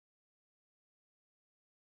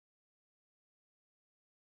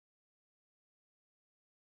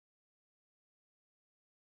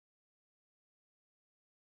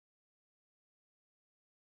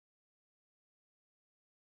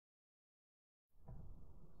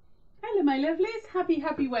Hello my lovelies,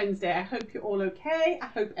 happy Wednesday. I hope you're all okay. I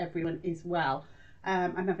hope everyone is well.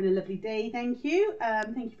 I'm having a lovely day, thank you.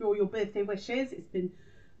 Thank you for all your birthday wishes. It's been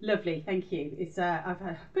lovely, thank you. It's I've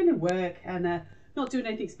been at work and not doing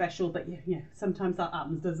anything special, but yeah, sometimes that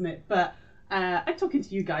happens, doesn't it? But I'm talking to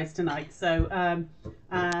you guys tonight, so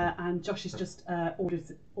and Josh has just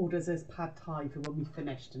orders us pad thai for when we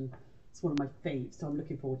finished, and it's one of my faves, so I'm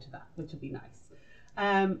looking forward to that, which will be nice.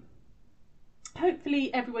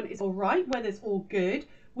 Hopefully everyone is all right, weather's all good.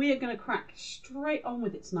 We are going to crack straight on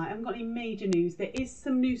with it tonight. I haven't got any major news. There is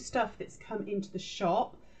some new stuff that's come into the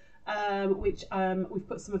shop, which we've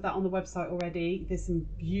put some of that on the website already. There's some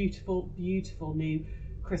beautiful new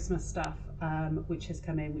Christmas stuff which has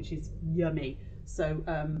come in, which is yummy. So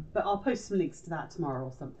but I'll post some links to that tomorrow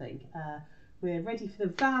or something. We're ready for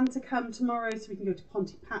the van to come tomorrow so we can go to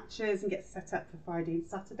Ponty Patches and get set up for Friday and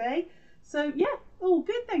Saturday. So yeah, all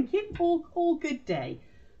good, thank you. All good day.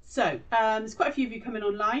 So there's quite a few of you coming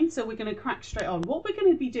online, so we're going to crack straight on. What we're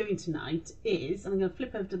going to be doing tonight is, I'm going to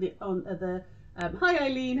flip over to the hi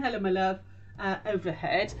Eileen, hello my love,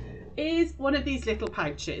 overhead, is one of these little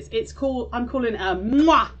pouches. It's called, I'm calling it a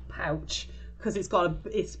Mwah pouch because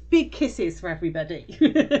it's big kisses for everybody.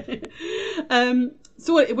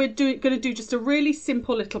 So we're going to do just a really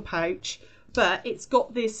simple little pouch. But it's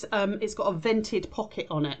got this, it's got a vented pocket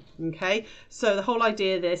on it, okay? So the whole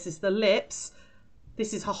idea of this is the lips.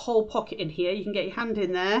 This is a whole pocket in here. You can get your hand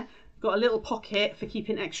in there. You've got a little pocket for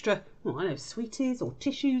keeping extra, oh, I don't know, sweeties or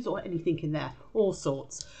tissues or anything in there, all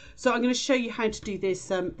sorts. So I'm going to show you how to do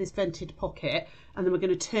this, this vented pocket, and then we're going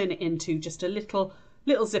to turn it into just a little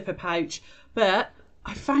zipper pouch. But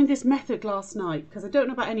I found this method last night because I don't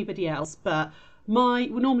know about anybody else, but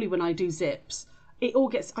normally when I do zips,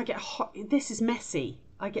 this is messy.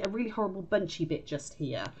 I get a really horrible bunchy bit just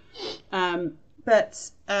here.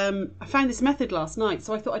 But I found this method last night,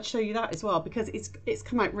 so I thought I'd show you that as well because it's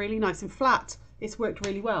come out really nice and flat. It's worked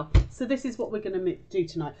really well. So this is what we're going to do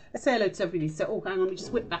tonight. Let's say hello to everybody. So, oh, hang on, let me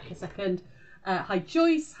just whip back a second. Hi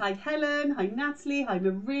Joyce, hi Helen, hi Natalie, hi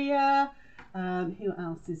Maria. Who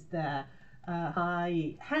else is there?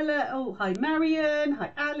 Hi Hella, oh, hi Marion,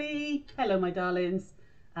 hi Ali. Hello, my darlings.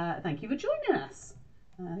 Thank you for joining us.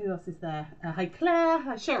 Who else is there? Hi Claire,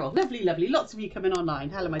 hi Cheryl. Lovely. Lots of you coming online.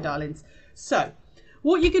 Hello, my darlings. So,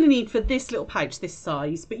 what you're going to need for this little pouch, this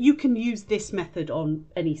size, but you can use this method on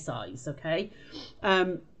any size, okay?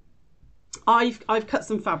 I've cut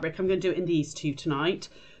some fabric. I'm going to do it in these two tonight.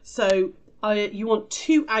 So, you want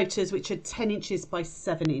two outers, which are 10 inches by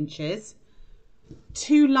 7 inches.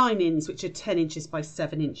 Two linings, which are 10 inches by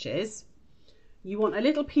 7 inches. You want a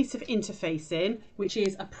little piece of interfacing, which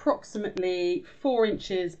is approximately 4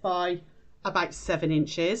 inches by about 7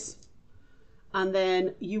 inches. And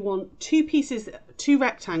then you want two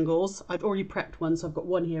rectangles. I've already prepped one, so I've got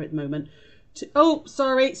one here at the moment. Oh,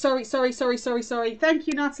 sorry. Thank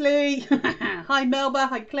you, Natalie. Hi, Melba.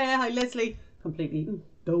 Hi, Claire. Hi, Leslie. Completely.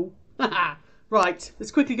 No. Right,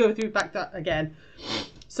 let's quickly go through back that again.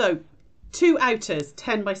 So, two outers,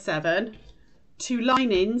 10 by 7. Two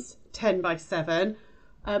linings, 10 by 7.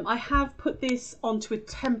 I have put this onto a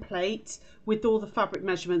template with all the fabric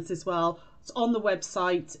measurements as well. It's on the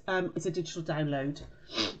website. It's a digital download.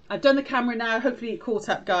 I've done the camera now. Hopefully it caught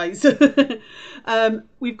up, guys.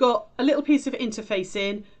 We've got a little piece of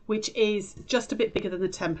interfacing, which is just a bit bigger than the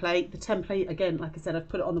template. The template, again, like I said, I've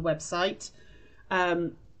put it on the website.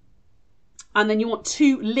 And then you want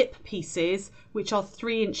two lip pieces, which are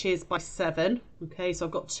 3 inches by 7. Okay, so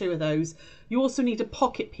I've got two of those. You also need a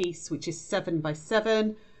pocket piece, which is 7 by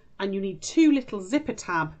 7. And you need two little zipper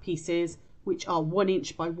tab pieces, which are 1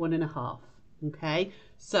 inch by 1.5. Okay,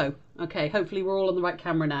 so, okay, hopefully we're all on the right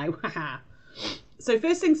camera now. So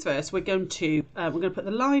first things first, we're going to put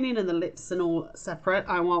the lining and the lips and all separate.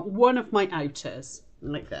 I want one of my outers,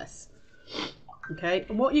 like this. Okay,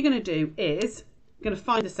 and what you're going to do is, you're going to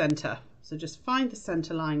find the center. So just find the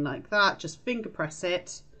center line like that. Just finger press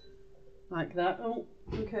it like that. Oh,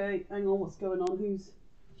 okay. Hang on. What's going on?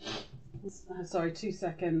 Sorry, 2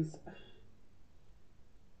 seconds.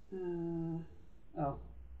 Oh,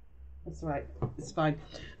 that's right. It's fine.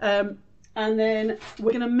 And then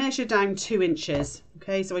we're going to measure down 2 inches.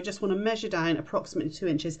 Okay. So I just want to measure down approximately 2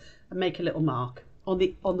 inches and make a little mark on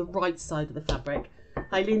the right side of the fabric.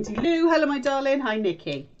 Hi, Lindsay Lou. Hello, my darling. Hi,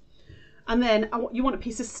 Nikki. And then you want a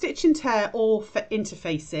piece of stitch and tear or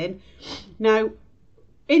interfacing. Now,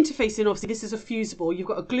 interfacing, obviously, this is a fusible. You've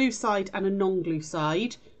got a glue side and a non-glue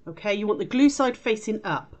side. Okay, you want the glue side facing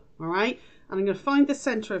up. All right, and I'm going to find the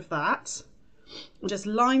center of that and just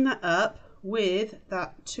line that up with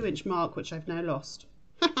that 2 inch mark, which I've now lost.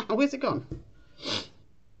 Where's it gone?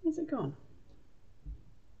 Where's it gone?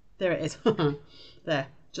 There it is. There,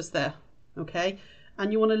 just there. Okay,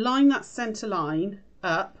 and you want to line that centre line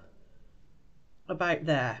up about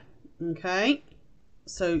there. Okay,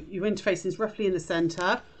 so your interfacing is roughly in the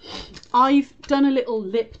centre. I've done a little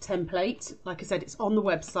lip template. Like I said, it's on the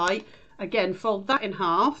website. Again, fold that in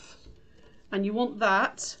half, and you want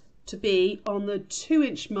that to be on the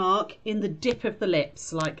 2-inch mark in the dip of the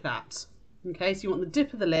lips, like that. Okay, so you want the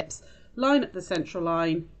dip of the lips, line up the central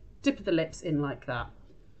line, dip of the lips in like that.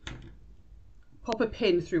 Pop a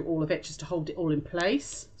pin through all of it just to hold it all in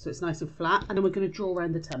place so it's nice and flat, and then we're going to draw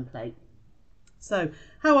around the template. So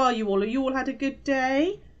how are you all? Have you all had a good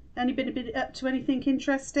day? Anybody up to anything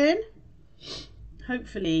interesting?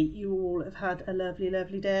 Hopefully you all have had a lovely,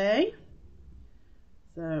 lovely day.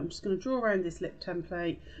 So I'm just going to draw around this lip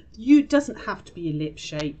template. It doesn't have to be a lip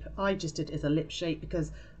shape. I just did it as a lip shape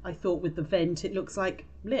because I thought with the vent it looks like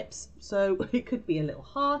lips. So it could be a little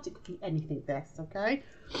heart, it could be anything this, okay?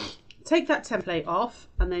 Take that template off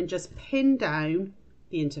and then just pin down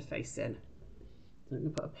the interfacing. So I'm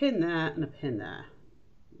going to put a pin there and a pin there.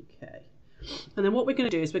 Okay. And then what we're going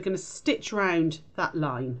to do is we're going to stitch round that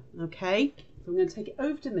line, okay? So I'm going to take it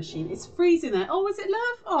over to the machine. It's freezing there. Oh, is it,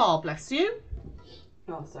 love? Oh, bless you.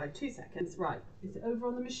 Oh, sorry, 2 seconds. Right, is it over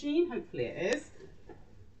on the machine? Hopefully it is.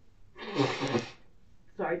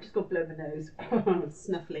 Sorry, just got to blow my nose.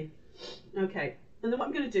 Snuffly. Okay, and then what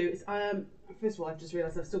I'm going to do is, first of all, I've just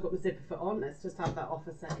realised I've still got my zipper foot on. Let's just have that off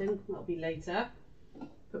a second. That'll be later.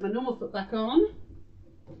 Put my normal foot back on.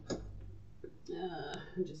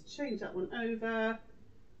 And just change that one over.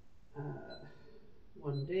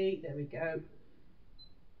 1D, there we go.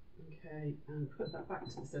 Okay, and put that back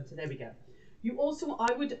to the centre. There we go. You also,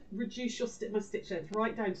 I would reduce your my stitch length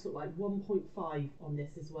right down to sort of like 1.5 on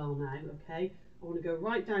this as well now, okay? I want to go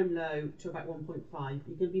right down low to about 1.5.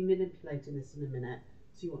 You're going to be manipulating this in a minute,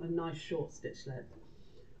 so you want a nice short stitch length.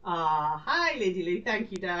 Ah, hi Lady Lou,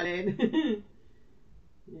 thank you darling. There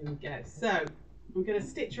we go. So I'm going to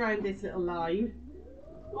stitch around this little line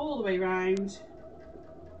all the way around.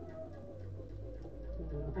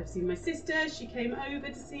 I've seen my sister, she came over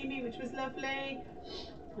to see me, which was lovely.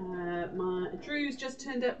 My Drew's just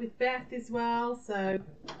turned up with Beth as well, so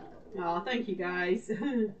thank you guys.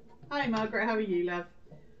 Hi Margaret, how are you, love?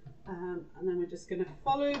 And then we're just going to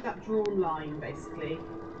follow that drawn line basically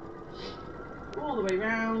all the way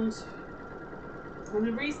around. And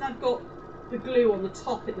the reason I've got the glue on the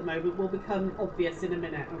top at the moment will become obvious in a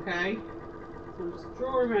minute, okay? So I'm just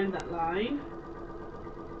drawing around that line.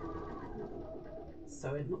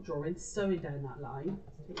 Sewing, not drawing, sewing down that line.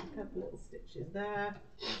 Take a couple little stitches there.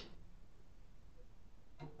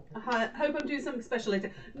 I hope I'm doing something special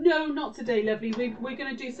later. No, not today, lovely. We're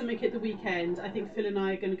going to do something at the weekend. I think Phil and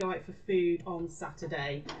I are going to go out for food on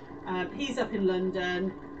Saturday. He's up in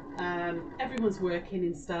London. Everyone's working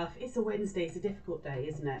and stuff. It's a Wednesday. It's a difficult day,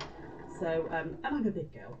 isn't it? So, and I'm a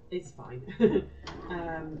big girl. It's fine.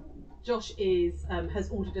 Josh has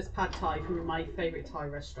ordered us pad thai from my favourite Thai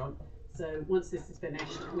restaurant. So once this is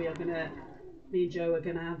finished, me and Joe are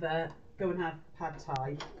gonna go and have pad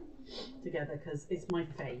thai together because it's my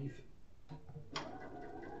fave.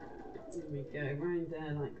 There we go, round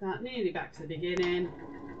there like that, nearly back to the beginning,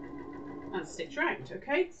 and stitch round.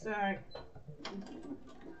 Okay, so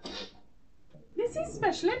this is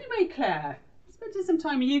special anyway, Claire. Spending some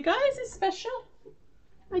time with you guys is special.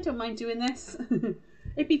 I don't mind doing this.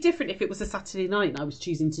 It'd be different if it was a Saturday night and I was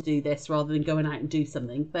choosing to do this rather than going out and do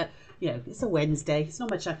something. But you know, it's a Wednesday. It's not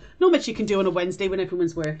much you can do on a Wednesday when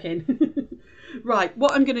everyone's working. Right,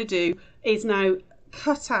 what I'm going to do is now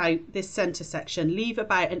cut out this centre section. Leave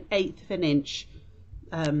about 1/8 of an inch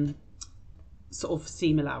sort of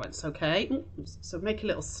seam allowance. Okay, so make a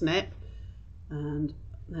little snip, and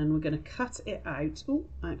then we're going to cut it out. Oh,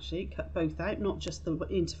 actually, cut both out, not just the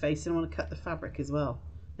interface. I want to cut the fabric as well.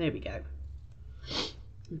 There we go.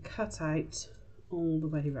 And cut out all the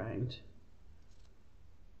way around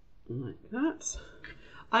like that.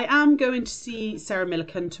 I am going to see Sarah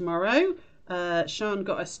Millican tomorrow. Sean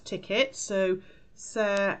got us tickets, so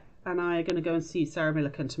Sarah and I are going to go and see Sarah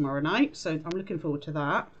Millican tomorrow night, so I'm looking forward to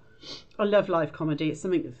that. I love live comedy. It's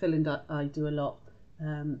something that Phil and I do a lot.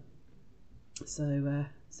 So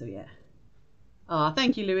yeah.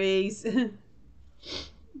 Thank you, Louise. There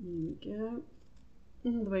we go.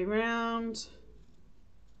 All the way around.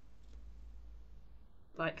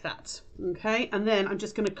 Like that. Okay, and then I'm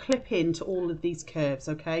just going to clip into all of these curves.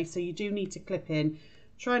 Okay, so you do need to clip in.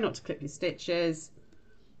 Try not to clip your stitches,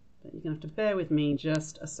 but you're going to have to bear with me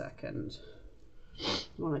just a second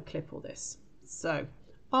while I clip all this. So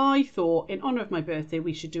I thought in honour of my birthday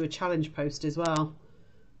we should do a challenge post as well.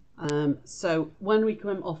 So when we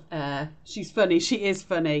come off air, she's funny. She is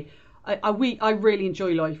funny. I really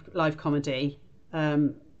enjoy live comedy.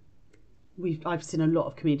 I've seen a lot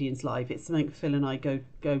of comedians live. It's something Phil and I go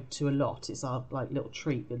to a lot. It's our like little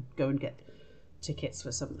treat. We go and get tickets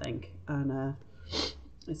for something, and I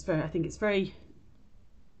think it's very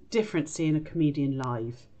different seeing a comedian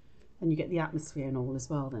live, and you get the atmosphere and all as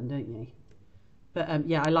well then, don't you? But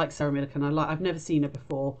yeah, I like Sarah Millican. I've never seen her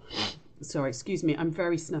before. Sorry, excuse me, I'm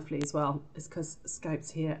very snuffly as well. It's because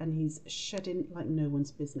Scout's here and he's shedding like no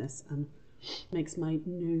one's business and makes my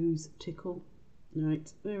nose tickle.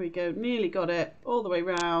 Right, there we go, nearly got it all the way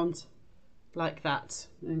round like that.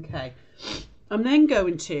 Okay, I'm then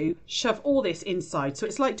going to shove all this inside, so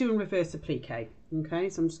it's like doing reverse applique. Okay,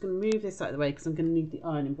 so I'm just going to move this out of the way because I'm going to need the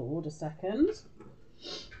ironing board a second.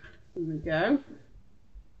 There we go.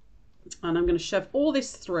 And I'm going to shove all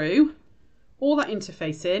this through, all that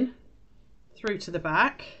interface in, through to the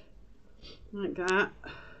back, like that.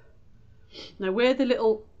 Now where the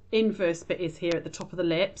little inverse bit is here at the top of the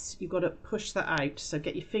lips, you've got to push that out. So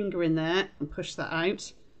get your finger in there and push that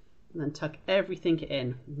out, and then tuck everything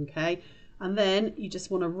in, okay? And then you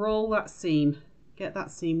just want to roll that seam, get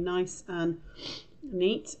that seam nice and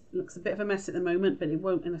neat. Looks a bit of a mess at the moment, but it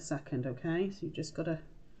won't in a second, okay? So you've just got to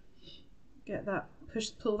get that,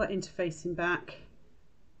 pull that interfacing back.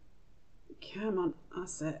 Come on,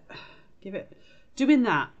 that's it. Giving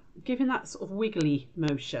that sort of wiggly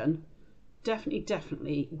motion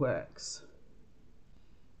definitely works.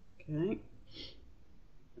 Okay.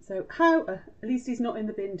 So how, at least he's not in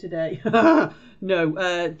the bin today.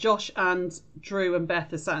 No, Josh and Drew and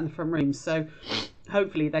Beth are sat in the front room, so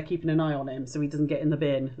hopefully they're keeping an eye on him so he doesn't get in the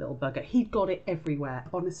bin, little bugger. He got it everywhere,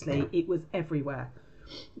 honestly, it was everywhere.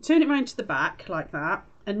 Turn it round to the back like that,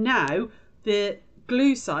 and now the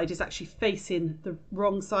glue side is actually facing the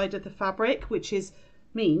wrong side of the fabric, which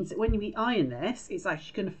means that when we iron this, it's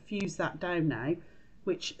actually going to fuse that down now,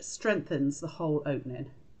 which strengthens the whole opening.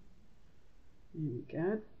 There we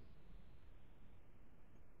go.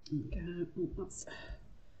 There we go. Oh, that's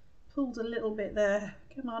pulled a little bit there.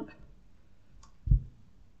 Come on.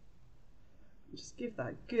 Just give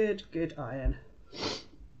that good iron.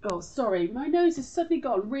 Oh, sorry, my nose has suddenly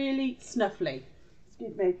gone really snuffly.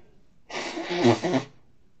 Excuse me.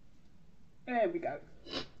 There we go.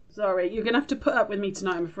 Sorry, you're going to have to put up with me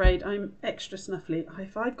tonight, I'm afraid. I'm extra snuffly.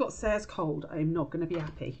 If I've got Sarah's cold, I am not going to be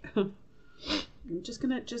happy. I'm just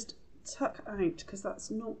going to tuck out because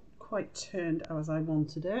that's not quite turned as I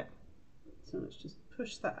wanted it. So let's just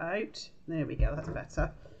push that out. There we go, that's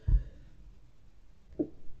better.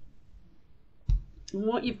 And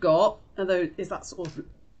what you've got is that sort of...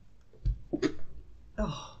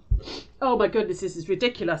 Oh my goodness, this is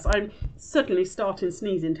ridiculous. I'm suddenly starting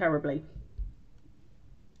sneezing terribly.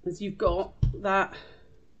 As you've got that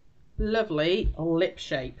lovely lip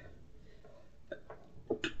shape.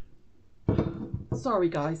 Sorry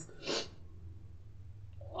guys.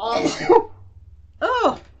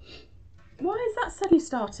 Oh, why is that suddenly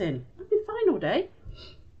starting? I've been fine all day.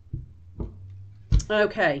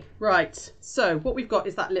 Okay, right. So what we've got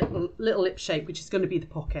is that little lip shape, which is going to be the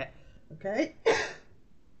pocket. Okay.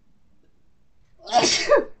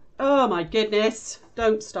 Oh my goodness.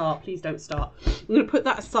 Don't start. Please don't start. I'm going to put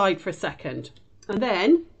that aside for a second. And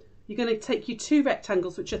then you're going to take your two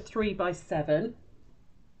rectangles, which are 3 by 7.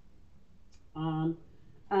 And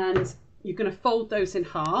you're going to fold those in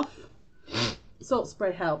half. Salt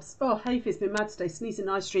spray helps. Oh, Hayfie's been mad today, sneezing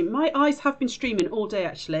eye stream. My eyes have been streaming all day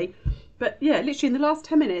actually. But yeah, literally in the last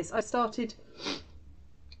 10 minutes, I started...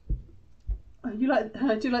 do you like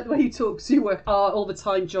the way you talk? So you work all the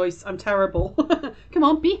time, Joyce. I'm terrible. Come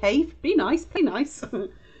on, behave, be nice, play nice.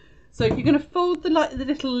 So you're going to fold the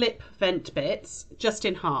little lip vent bits just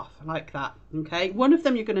in half, like that. Okay, one of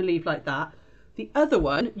them you're going to leave like that. The other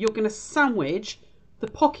one, you're going to sandwich the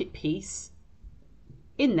pocket piece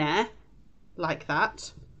in there, like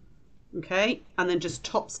that. Okay, and then just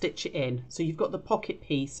top stitch it in. So you've got the pocket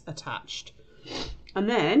piece attached. And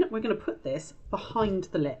then we're going to put this behind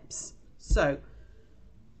the lips. So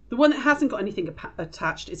the one that hasn't got anything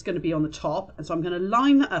attached is going to be on the top. And so I'm going to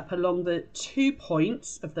line that up along the 2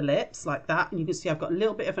 points of the lips like that. And you can see I've got a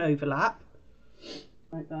little bit of an overlap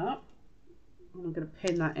like that. And I'm going to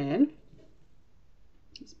pin that in.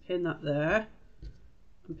 Just pin that there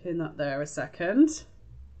and pin that there a second.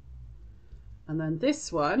 And then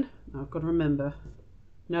this one, I've got to remember,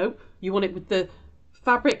 no, you want it with the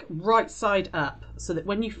fabric right side up, so that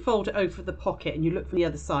when you fold it over the pocket and you look from the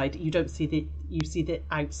other side, you don't see you see the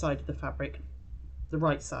outside of the fabric, the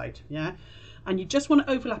right side, yeah? And you just want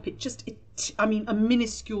to overlap it a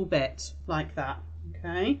minuscule bit like that,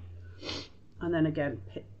 okay? And then again,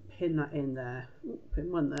 pin that in there. Ooh,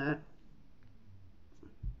 pin one there.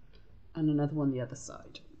 And another one the other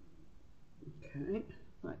side. Okay,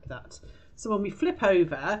 like that. So when we flip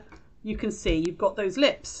over, you can see you've got those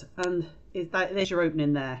lips, and there's your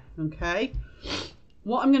opening there. Okay.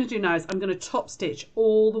 What I'm going to do now is I'm going to top stitch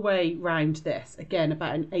all the way round this, again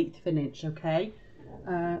about 1/8 of an inch. Okay.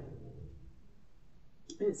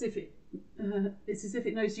 It's as if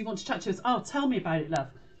it knows you want to chat to us. Oh, tell me about it, love.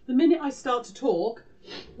 The minute I start to talk,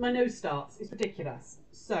 my nose starts. It's ridiculous.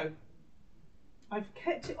 So I've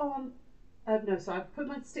kept it on. No, so I've put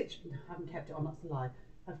my stitch. No, I haven't kept it on. That's a lie.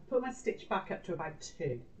 I've put my stitch back up to about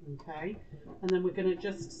 2. Okay, and then we're going to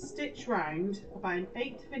just stitch round about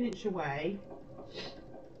 1/8 of an inch away.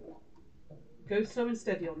 Go slow and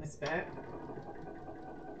steady on this bit.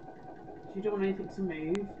 You don't want anything to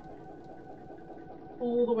move.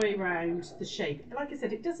 All the way around the shape. Like I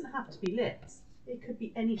said, it doesn't have to be lips. It could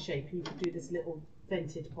be any shape, and you could do this little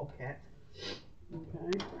vented pocket.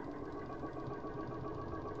 Okay.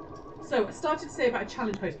 So I started to say about a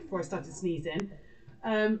challenge post before I started sneezing.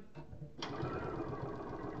 I'm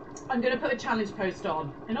going to put a challenge post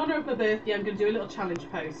on. In honour of my birthday, I'm going to do a little challenge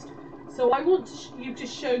post. So I want you to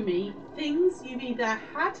show me things you've either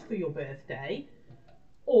had for your birthday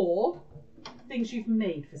or things you've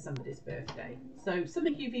made for somebody's birthday. So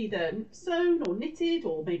something you've either sewn or knitted,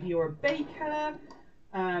 or maybe you're a baker.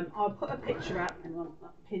 I'll put a picture up. Hang on,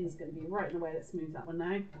 that pin's going to be right in the way. Let's move that one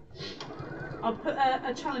now. I'll put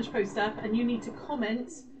a challenge post up, and you need to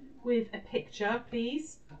comment with a picture,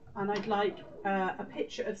 please. And I'd like a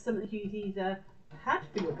picture of something you've either had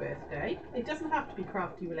for your birthday. It doesn't have to be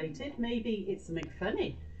crafty related. Maybe it's something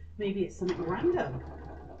funny. Maybe it's something random.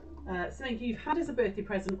 Something you've had as a birthday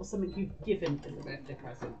present, or something you've given as a birthday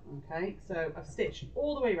present. Okay, so I've stitched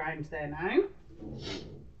all the way around there now.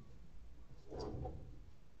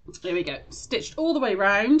 There we go, stitched all the way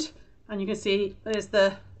round, and you can see there's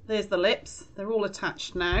the lips. They're all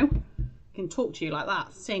attached now. I can talk to you like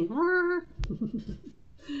that, sing.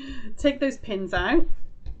 Take those pins out.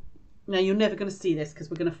 Now you're never going to see this because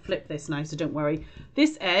we're going to flip this now, so don't worry.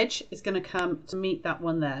 This edge is going to come to meet that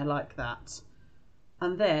one there like that.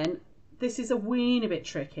 And then this is a weeny bit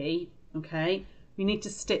tricky, okay? We need to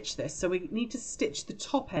stitch this. So we need to stitch the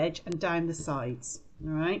top edge and down the sides,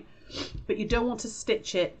 all right? But you don't want to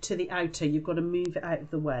stitch it to the outer. You've got to move it out of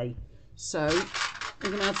the way. So we're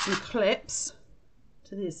going to add some clips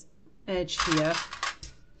to this edge here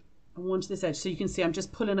and one to this edge. So you can see I'm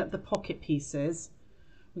just pulling up the pocket pieces.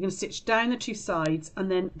 We're going to stitch down the 2 sides, and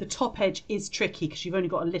then the top edge is tricky because you've only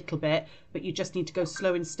got a little bit, but you just need to go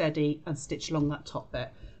slow and steady and stitch along that top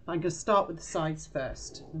bit. But I'm going to start with the sides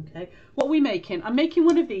first. Okay, what are we making? I'm making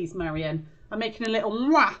one of these, Marion. I'm making a little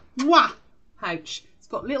Mwah, Mwah pouch. It's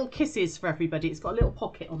got little kisses for everybody. It's got a little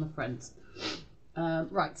pocket on the front.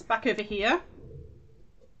 Right, back over here.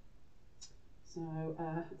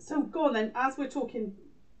 So go on then, as we're talking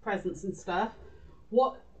presents and stuff,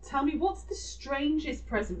 tell me, what's the strangest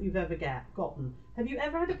present you've ever gotten? Have you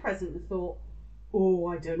ever had a present and thought, oh,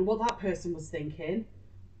 I don't know what that person was thinking?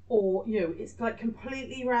 Or, you know, it's like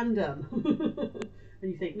completely random.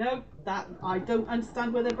 And you think, no, that I don't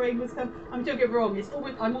understand where their brain was coming. I mean, don't get me wrong,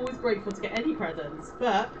 I'm always grateful to get any presents.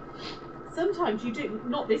 But sometimes you do,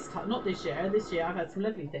 not this year. This year I've had some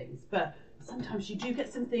lovely things. But sometimes you do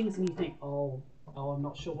get some things and you think, oh, I'm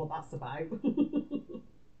not sure what that's about.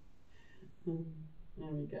 There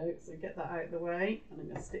we go, so get that out of the way, and I'm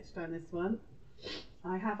going to stitch down this one.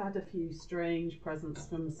 I have had a few strange presents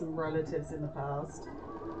from some relatives in the past.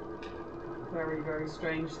 Very, very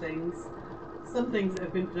strange things. Some things that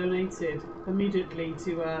have been donated immediately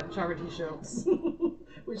to charity shops,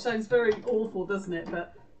 which sounds very awful, doesn't it?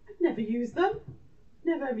 But I've never used them.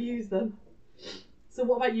 Never ever used them. So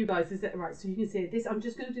what about you guys? Is it right? So you can see this. I'm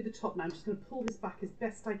just going to do the top now. I'm just going to pull this back as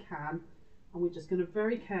best I can, and we're just going to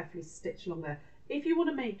very carefully stitch along there. If you want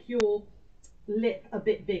to make your lip a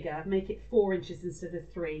bit bigger, make it 4 inches instead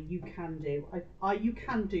of 3, you can do. You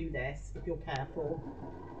can do this if you're careful.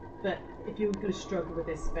 But if you're going to struggle with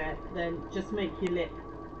this bit, then just make your lip,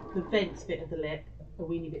 the vent bit of the lip, a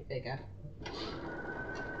weeny bit bigger.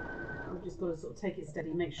 You've just got to sort of take it steady,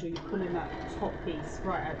 make sure you're pulling that top piece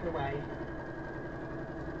right out of the way.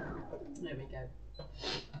 There we go.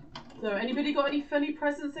 So anybody got any funny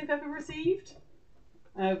presents they've ever received?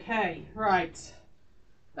 Okay, right.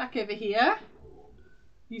 Back over here.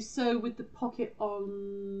 You sew with the pocket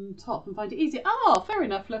on top and find it easier. Oh, fair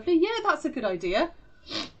enough, lovely. Yeah, that's a good idea.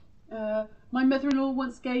 My mother-in-law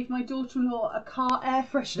once gave my daughter-in-law a car air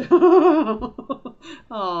freshener.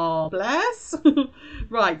 Oh, bless.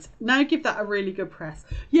 Right, now give that a really good press.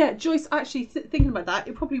 Yeah, Joyce, actually thinking about that,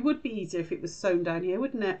 it probably would be easier if it was sewn down here,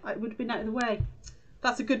 wouldn't it? It would have been out of the way.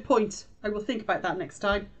 That's a good point. I will think about that next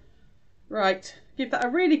time. Right, give that a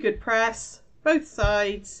really good press, both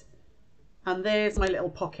sides. And there's my little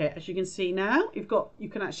pocket. As you can see now, you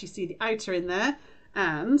can actually see the outer in there,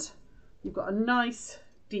 and you've got a nice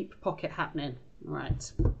deep pocket happening. All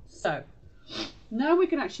right, so now we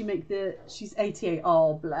can actually make she's 88.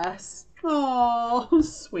 Oh, bless. Oh,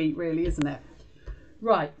 sweet, really, isn't it?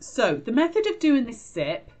 Right, so the method of doing this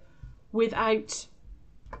zip without,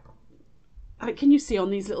 can you see on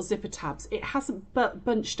these little zipper tabs, it hasn't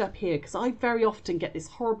bunched up here, because I very often get this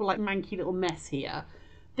horrible, like, manky little mess here.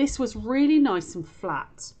 This was really nice and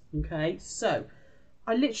flat. Okay, so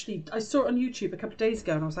I saw it on YouTube a couple of days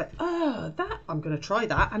ago, and I was like, oh, I'm going to try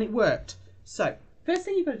that, and it worked. So first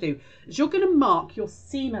thing you've got to do is you're going to mark your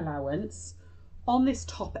seam allowance on this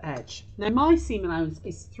top edge. Now my seam allowance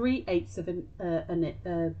is 3/8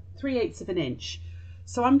 of an inch.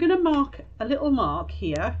 So I'm going to mark a little mark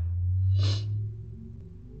here.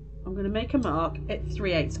 I'm going to make a mark at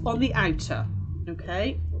 3/8 on the outer,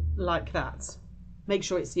 okay, like that. Make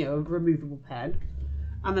sure it's, a removable pen.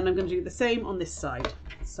 And then I'm going to do the same on this side.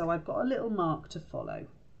 So I've got a little mark to follow.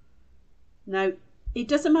 Now, it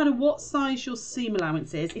doesn't matter what size your seam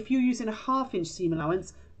allowance is. If you're using a 1/2 inch seam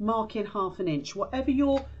allowance, mark in 1/2 inch. Whatever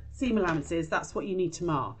your seam allowance is, that's what you need to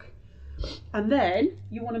mark. And then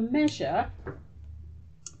you want to measure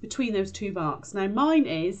between those two marks. Now mine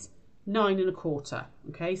is 9 1/4.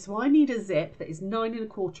 Okay, so I need a zip that is 9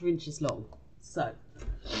 1/4 inches long. So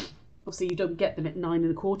obviously you don't get them at 9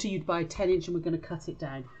 1/4, you'd buy a 10 inch, and we're going to cut it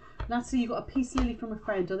down. Natalie, you got a peace lily from a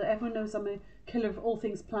friend, although everyone knows I'm a killer of all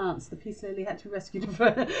things plants. The peace lily had to be rescued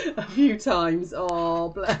a few times. Oh,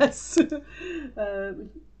 bless.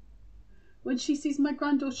 When she sees my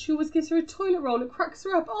granddaughter, she always gives her a toilet roll. It cracks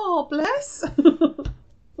her up. Oh, bless.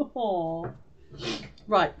 Oh.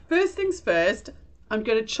 Right, first things first, I'm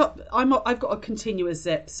going to chop. I've got a continuous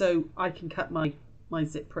zip, so I can cut my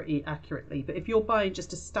zip pretty accurately. But if you're buying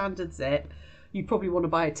just a standard zip, you probably want to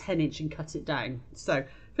buy a 10 inch and cut it down. So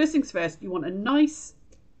first things first, you want a nice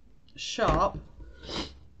sharp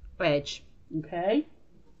edge, okay?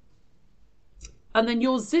 And then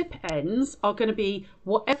your zip ends are going to be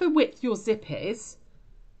whatever width your zip is,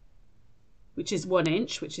 which is 1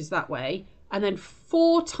 inch, which is that way, and then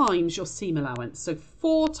 4 times your seam allowance. So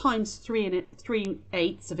 4 times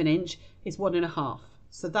 3/8 of an inch is 1 1/2.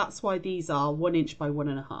 So that's why these are 1 inch by 1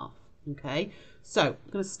 1/2. Okay, so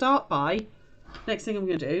I'm going to start by, next thing I'm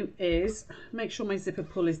going to do is make sure my zipper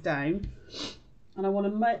pull is down, and I'm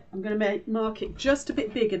going to mark it just a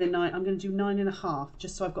bit bigger than 9. I'm going to do 9 1/2,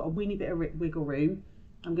 just so I've got a weeny bit of wiggle room.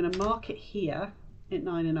 I'm going to mark it here at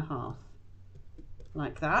 9 1/2,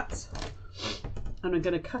 like that, and I'm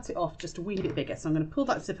going to cut it off just a weeny bit bigger. So I'm going to pull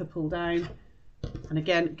that zipper pull down, and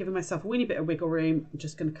again, giving myself a weeny bit of wiggle room, I'm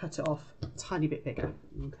just going to cut it off a tiny bit bigger.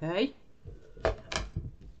 Okay.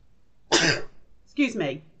 Excuse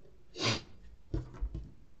me.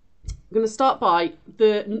 I'm going to start by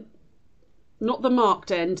not the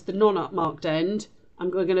marked end, the non-marked end. I'm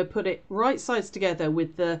going to put it right sides together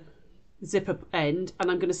with the zipper end,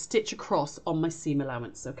 and I'm going to stitch across on my seam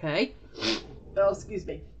allowance, okay? Oh, excuse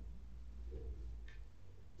me.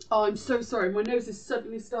 Oh, I'm so sorry. My nose has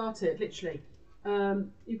suddenly started, literally.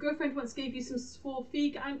 Your girlfriend once gave you some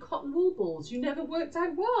swarfig and cotton wool balls. You never worked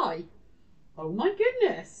out why. Oh my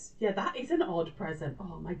goodness. Yeah, that is an odd present.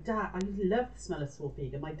 Oh, my dad, I love the smell of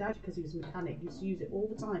swarfig. And my dad, because he was a mechanic, used to use it all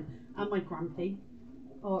the time. And my grampy.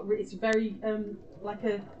 Oh, it's very, like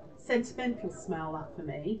a sentimental smell, that for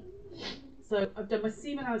me. So I've done my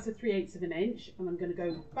seam allowance of 3/8 of an inch, and I'm going to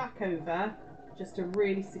go back over just to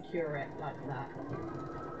really secure it like that.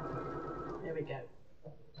 There we go.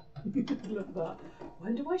 Love that. I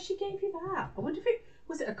wonder why she gave you that. I wonder if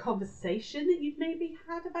was it a conversation that you'd maybe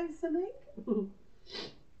had about something?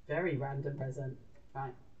 Very random present.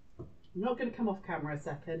 Right. I'm not going to come off camera a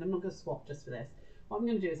second. I'm not going to swap just for this. What I'm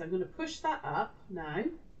going to do is I'm going to push that up now,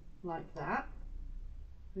 like that.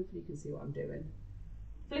 Hopefully you can see what I'm doing.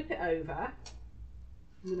 Flip it over.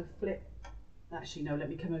 I'm going to flip. Actually, no, let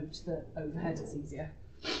me come over to the overhead. It's easier.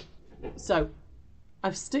 So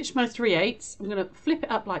I've stitched my 3/8. I'm going to flip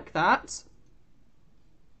it up like that.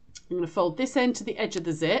 I'm going to fold this end to the edge of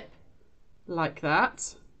the zip, like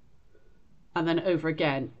that, and then over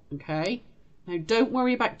again, okay? Now don't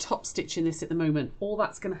worry about top stitching this at the moment. All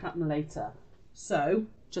that's going to happen later. So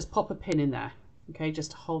just pop a pin in there, okay?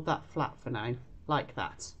 Just to hold that flat for now, like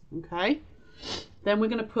that, okay? Then we're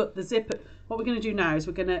going to put the zipper. What we're going to do now is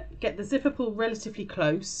we're going to get the zipper pull relatively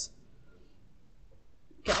close.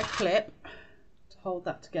 Get a clip to hold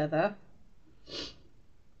that together.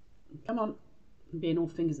 Come on. I'm being all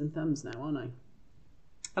fingers and thumbs now, aren't I?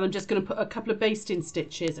 And I'm just going to put a couple of basting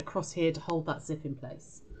stitches across here to hold that zip in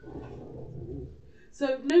place.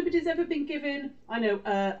 So nobody's ever been given, I know,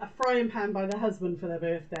 a frying pan by their husband for their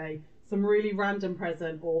birthday. Some really random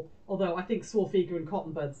present, or although I think Swarfiga and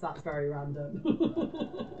cotton buds, that's very random.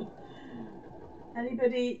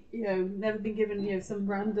 Anybody, you know, never been given, you know, some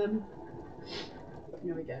random.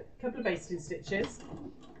 Here we go. A couple of basting stitches.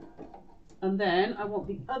 And then I want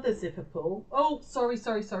the other zipper pull. Oh, sorry.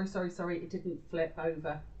 It didn't flip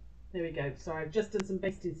over. There we go. Sorry, I've just done some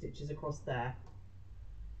basting stitches across there.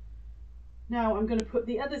 Now I'm going to put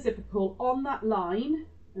the other zipper pull on that line.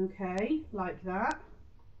 Okay, like that.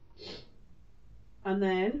 And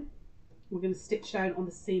then we're going to stitch down on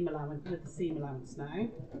the seam allowance with the seam allowance now.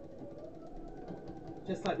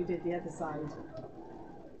 Just like we did the other side.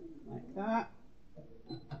 Like that.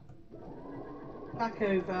 Back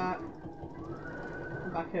over.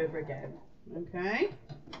 Back over again. Okay.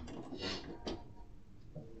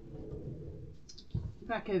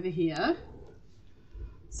 Back over here.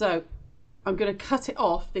 So I'm going to cut it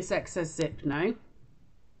off this excess zip now.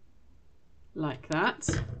 Like that.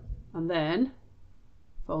 And then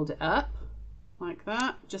fold it up like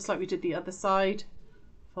that, just like we did the other side.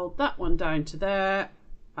 Fold that one down to there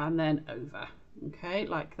and then over. Okay,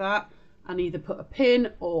 like that. And either put a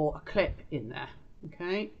pin or a clip in there.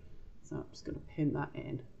 Okay, so I'm just going to pin that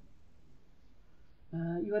in.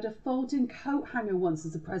 You had a folding coat hanger once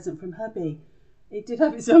as a present from hubby. It did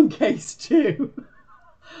have its own case too.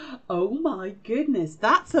 Oh my goodness,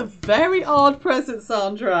 that's a very odd present,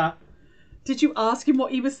 Sandra. Did you ask him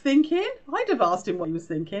what he was thinking? I'd have asked him what he was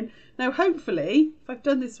thinking. Now, hopefully, if I've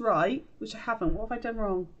done this right, which I haven't, what have I done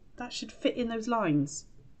wrong? That should fit in those lines.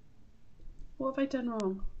 What have I done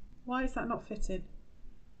wrong? Why is that not fitting?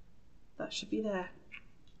 That should be there.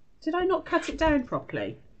 Did I not cut it down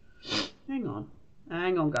properly? Hang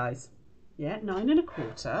on, guys. Yeah, 9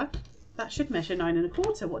 1/4. That should measure 9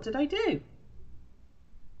 1/4. What did I do?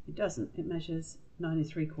 It doesn't. It measures 9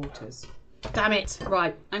 3/4. Damn it.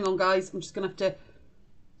 Right, hang on, guys. I'm just going to have to...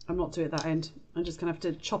 I'm not doing it at that end. I'm just going to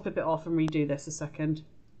have to chop a bit off and redo this a second.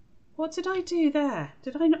 What did I do there?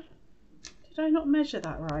 Did I not measure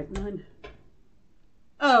that right? 9...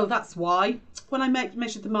 Oh, that's why. When I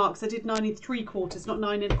measured the marks, I did 9 3/4, not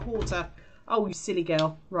 9 1/4. Oh, you silly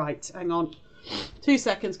girl. Right, hang on. 2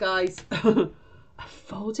 seconds, guys. A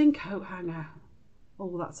folding coat hanger.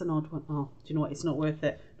 Oh, that's an odd one. Oh, do you know what? It's not worth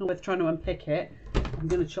it. Not worth trying to unpick it. I'm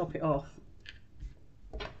going to chop it off.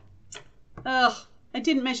 Ugh, I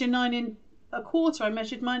didn't measure 9 1/4. I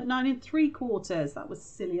measured 9 3/4. That was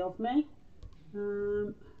silly of me.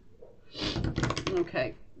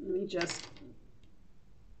 Okay, let me just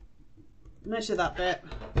measure that bit,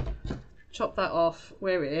 chop that off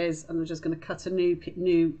where it is, and I'm just going to cut a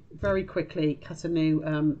new very quickly cut a new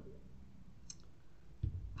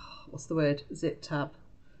what's the word, zip tab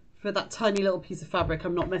for that tiny little piece of fabric.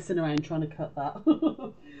 I'm not messing around trying to cut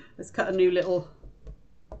that. Let's cut a new little...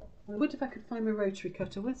 I wonder if I could find my rotary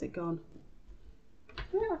cutter. Where's it gone?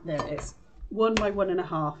 Yeah, there it is. 1 by 1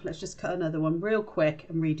 1/2. Let's just cut another one real quick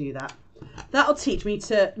and redo that. That'll teach me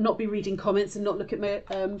to not be reading comments and not look at my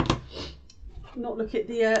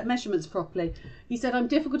the measurements properly. He said I'm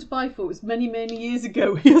difficult to buy for. It was many years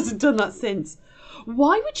ago. He hasn't done that since.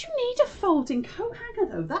 Why would you need a folding coat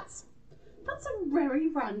hanger though? That's a very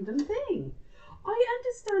random thing. I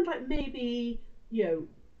understand, like, maybe, you know,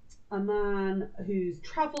 a man who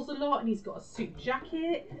travels a lot and he's got a suit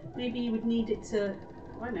jacket, maybe he would need it to,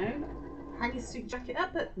 I don't know, hang his suit jacket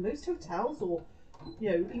up. But most hotels, or,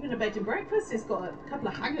 you know, even a bed and breakfast, has got a couple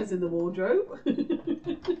of hangers in the wardrobe.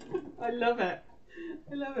 I love it.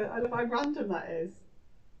 I love it. I love how random that is.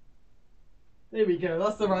 There we go.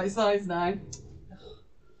 That's the right size now.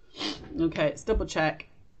 Okay, let's double check.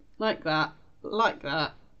 Like that. Like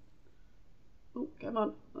that. Oh, come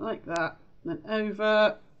on. Like that. Then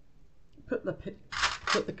over. Put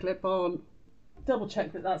the clip on. Double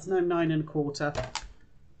check that that's now 9 1/4.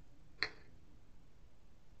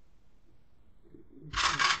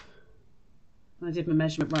 I did my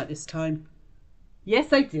measurement right this time.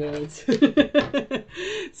 Yes, I did.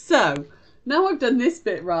 So, now I've done this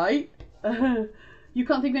bit right. You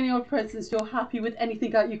can't think of any odd presents you're happy with,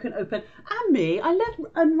 anything that you can open. And me, I love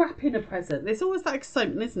unwrapping a present. There's always that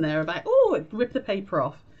excitement, isn't there, about, oh, rip the paper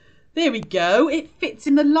off. There we go. It fits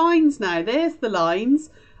in the lines now. There's the lines.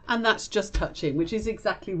 And that's just touching, which is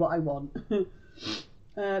exactly what I want.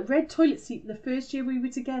 Red toilet seat the first year we were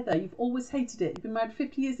together. You've always hated it. You've been married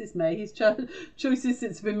 50 years this May. His choices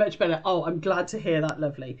since have been much better. Oh, I'm glad to hear that,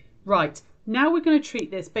 lovely. Right, now we're going to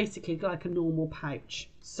treat this basically like a normal pouch.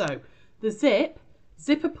 So the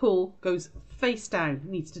zipper pull goes face down,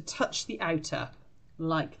 needs to touch the outer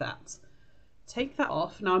like that. Take that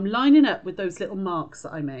off. Now I'm lining up with those little marks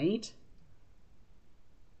that I made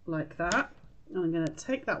like that. And I'm going to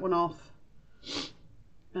take that one off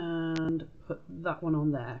and put that one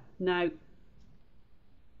on there. Now,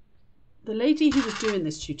 the lady who was doing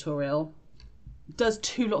this tutorial does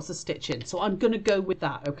 2 lots of stitching, so I'm going to go with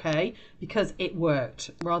that, okay, because it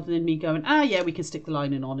worked, rather than me going, ah yeah, we can stick the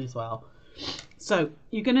lining on as well. So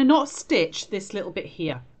you're going to not stitch this little bit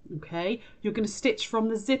here, okay, you're going to stitch from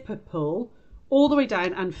the zipper pull all the way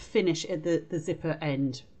down and finish at the zipper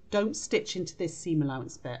end. Don't stitch into this seam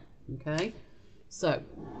allowance bit, okay. So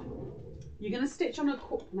you're going to stitch on a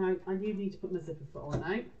now I do need to put my zipper foot on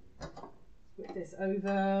now. Put this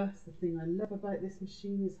over. It's the thing I love about this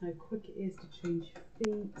machine is how quick it is to change your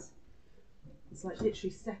feet. It's like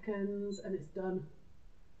literally seconds and it's done.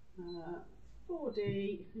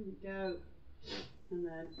 4D, here we go, and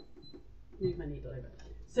then move my needle over.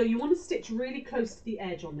 So you want to stitch really close to the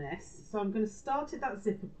edge on this. So I'm going to start at that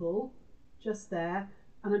zipper pull just there,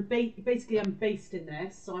 and I'm basically basting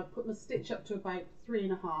this. So I put my stitch up to about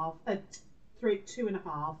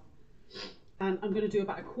 2.5, and I'm going to do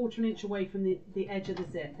about 1/4 inch away from the edge of the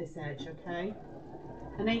zip, this edge, okay?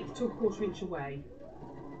 1/8 to 1/4 inch away.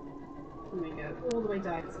 There we go, all the way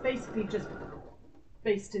down. It's basically just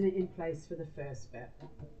basting it in place for the first bit.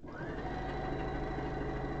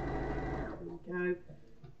 There we go.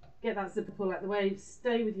 Get that zipper pull out the way.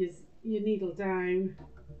 Stay with your needle down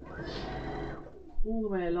all the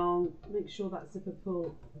way along. Make sure that zipper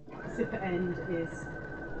end is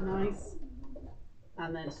nice,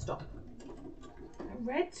 and then stop. A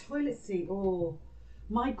red toilet seat. Oh,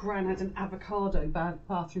 my gran had an avocado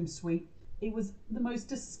bathroom suite. It was the most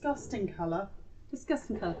disgusting colour.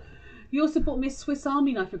 Disgusting colour. You also bought me a Swiss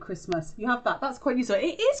Army knife for Christmas. You have that. That's quite useful.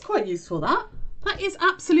 It is quite useful, that. That is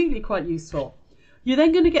absolutely quite useful. You're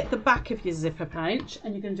then going to get the back of your zipper pouch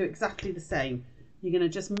and you're going to do exactly the same. You're going to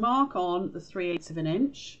just mark on the 3/8 of an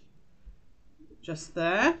inch. Just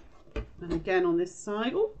there. And again on this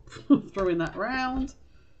side. Oh, throwing that round.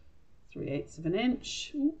 3/8 of an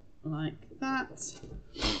inch. Ooh, like that.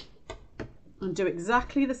 And do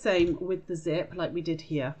exactly the same with the zip like we did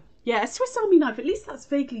here. Yeah, a Swiss Army knife, at least that's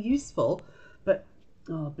vaguely useful. But,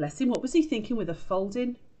 oh, bless him, what was he thinking with a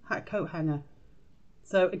folding coat hanger?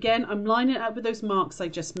 So again, I'm lining it up with those marks I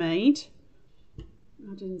just made.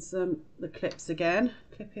 Add in the clips again.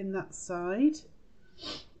 Clip in that side.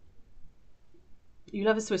 You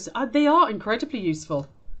love a Swiss. They are incredibly useful.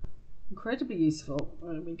 Incredibly useful.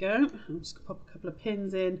 There we go. I'm just going to pop a couple of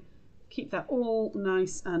pins in. Keep that all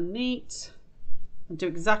nice and neat. And do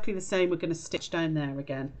exactly the same. We're going to stitch down there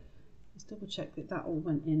again. Let's double check that that all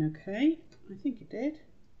went in okay. I think it did.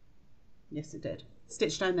 Yes, it did.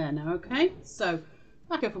 Stitch down there now, okay? So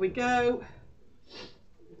back over we go.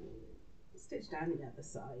 Stitch down the other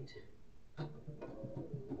side.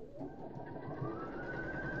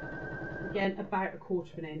 Again, about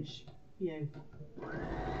 1/4 of an inch. You know.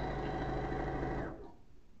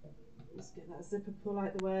 Let's get that zipper pull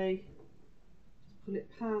out the way. Just pull it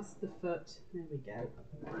past the foot. There we go.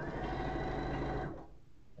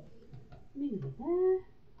 Nearly there.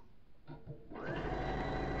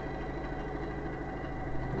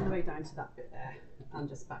 All the way down to that bit there, and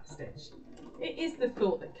just back stitch. It is the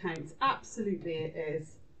thought that counts. Absolutely, it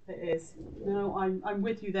is. It is. No, I'm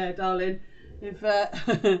with you there, darling. If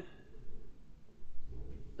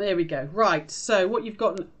there we go. Right. So what you've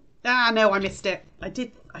got? No, I missed it. I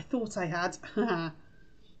thought I had.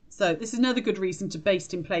 So this is another good reason to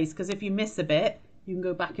baste in place, because if you miss a bit, you can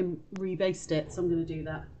go back and rebaste it. So I'm going to do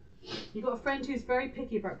that. You've got a friend who's very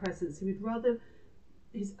picky about presents. He would rather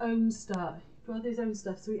his own stuff. So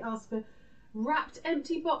he asked for wrapped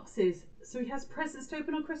empty boxes, so he has presents to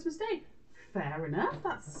open on Christmas Day. Fair enough.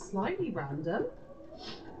 That's slightly random,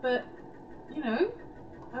 but you know,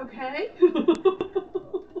 okay.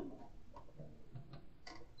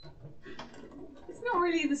 It's not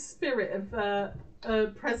really the spirit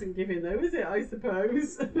of present giving, though, is it? I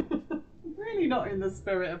suppose. Really not in the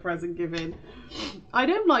spirit of present giving. I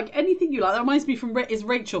don't like anything you like. That reminds me is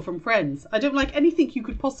Rachel from Friends. I don't like anything you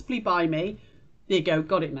could possibly buy me. There you go,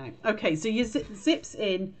 got it now. Okay, so your zips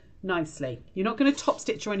in nicely. You're not going to top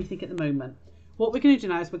stitch or anything at the moment. What we're going to do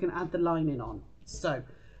now is we're going to add the lining on. So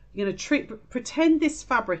you're going to pretend this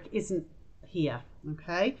fabric isn't here,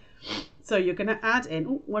 okay? So you're going to add in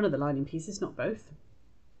one of the lining pieces, not both.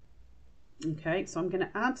 Okay, so I'm going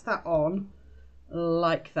to add that on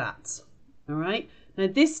like that. All right, now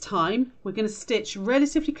this time we're going to stitch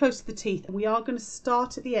relatively close to the teeth, and we are going to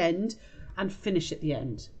start at the end and finish at the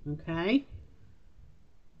end. Okay.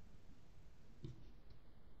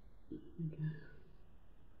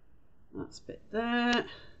 That's a bit there.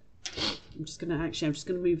 I'm just going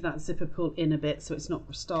to move that zipper pull in a bit so it's not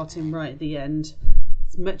starting right at the end.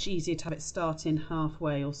 It's much easier to have it starting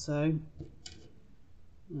halfway or so.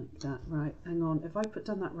 Like that. Right, hang on. Have I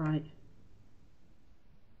done that right?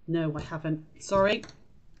 No, I haven't. Sorry.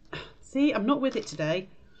 See, I'm not with it today.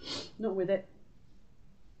 Not with it.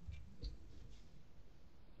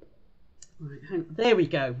 Right, hang on. There we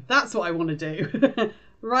go. That's what I want to do.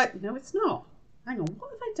 Right, no, it's not. Hang on, what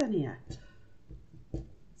have I done here?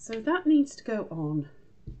 So that needs to go on.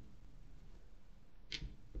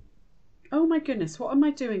 Oh my goodness, what am I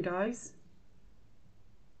doing, guys?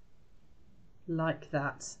 Like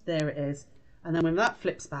that. There it is. And then when that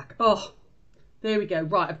flips back, oh, there we go.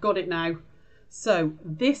 Right, I've got it now. So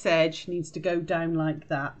this edge needs to go down like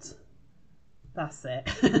that. That's it.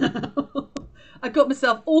 I got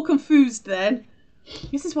myself all confused then.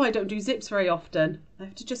 This is why I don't do zips very often. I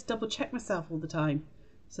have to just double check myself all the time.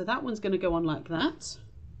 So that one's going to go on like that.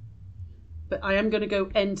 But I am going to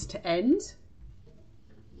go end to end.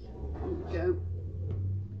 There we go.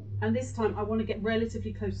 And this time I want to get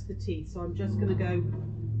relatively close to the teeth. So I'm just going to go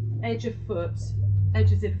edge of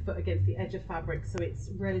zipper foot against the edge of fabric. So it's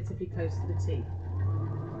relatively close to the teeth.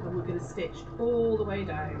 And we're going to stitch all the way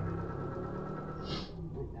down.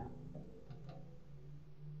 Like that.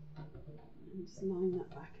 And just line that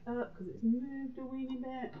back up because it's moved a weeny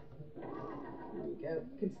bit. There we go.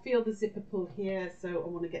 You can feel the zipper pull here, so I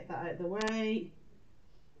want to get that out of the way.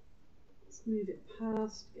 Let's move it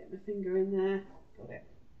past, get my finger in there. Got it.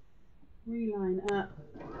 Reline up.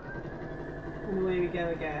 And away we go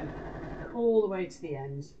again. All the way to the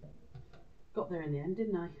end. Got there in the end,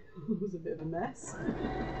 didn't I? It was a bit of a mess.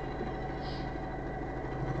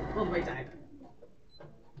 All the way down.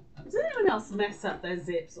 Does anyone else mess up their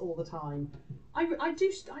zips all the time? I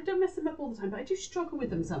don't mess them up all the time, but I do struggle with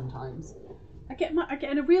them sometimes. I get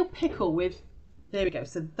in a real pickle with. There we go.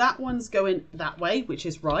 So that one's going that way, which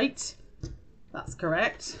is right. That's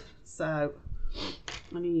correct. So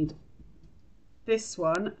I need this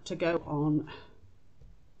one to go on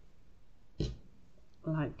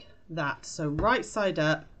like that. So right side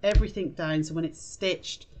up, everything down. So when it's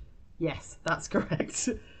stitched, yes, that's correct.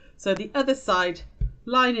 So the other side,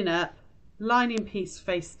 lining up, lining piece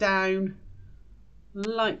face down,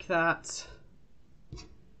 like that.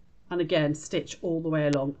 And again, stitch all the way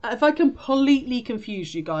along. If I completely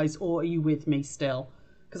confused you guys, or are you with me still?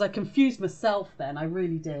 Because I confused myself then, I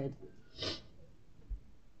really did.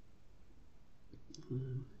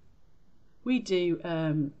 We do,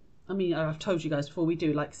 I mean, I've told you guys before, we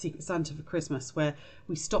do like Secret Santa for Christmas, where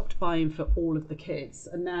we stopped buying for all of the kids.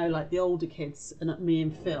 And now like the older kids, and me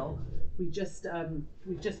and Phil, we just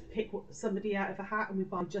pick somebody out of a hat and we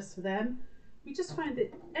buy just for them. We just find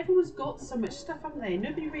that everyone's got so much stuff, haven't they?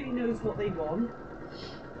 Nobody really knows what they want.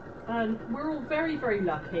 And we're all very, very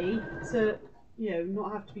lucky to, you know,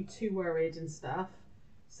 not have to be too worried and stuff.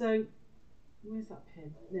 So, where's that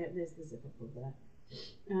pin? There's the zipper pull there.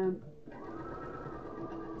 And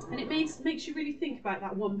it makes you really think about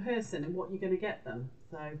that one person and what you're going to get them.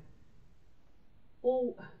 So,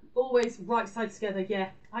 always right sides together.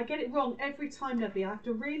 Yeah, I get it wrong every time, lovely. I have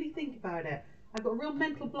to really think about it. I've got a real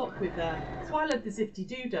mental block with that. That's why I love the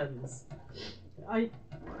Zifty-Doo-Duns.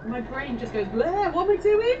 My brain just goes, Blair, what am I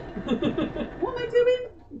doing? What am I doing?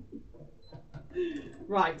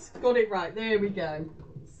 Right, got it right. There we go.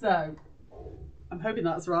 So, I'm hoping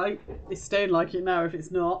that's right. It's staying like it now if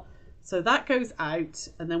it's not. So that goes out,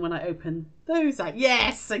 and then when I open those out,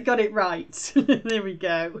 yes, I got it right. There we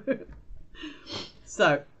go.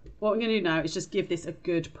 So, what I'm going to do now is just give this a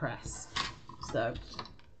good press. So,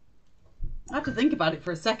 I had to think about it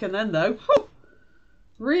for a second then, though. Whew.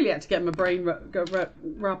 Really had to get my brain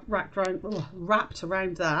wrapped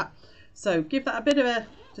around that. So give that a bit of a,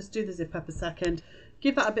 just do the zip up a second.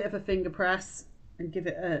 Give that a bit of a finger press and give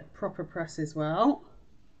it a proper press as well.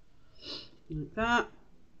 Like that.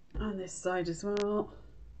 On this side as well.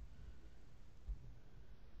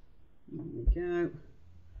 There we go.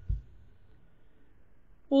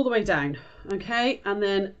 All the way down, okay? And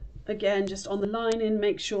then again, just on the lining,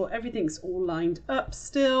 make sure everything's all lined up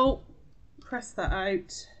still. Press that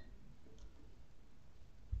out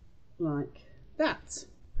like that.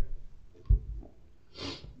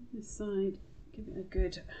 This side, give it a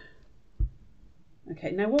good.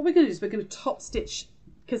 Okay, now what we're going to do is we're going to top stitch,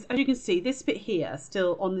 because as you can see, this bit here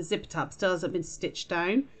still on the zipper tab still hasn't been stitched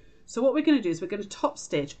down. So what we're going to do is we're going to top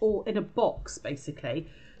stitch all in a box basically.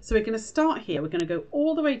 So we're going to start here, we're going to go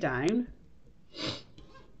all the way down,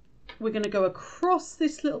 we're going to go across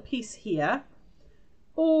this little piece here,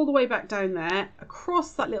 all the way back down there,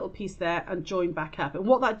 across that little piece there, and join back up. And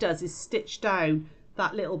what that does is stitch down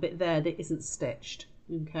that little bit there that isn't stitched.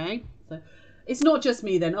 Okay, so it's not just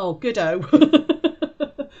me then. Oh, good-o.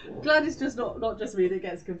 Glad it's just not just me that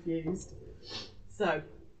gets confused. So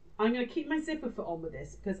I'm going to keep my zipper foot on with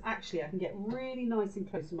this because actually I can get really nice and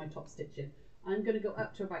close to my top stitching. I'm going to go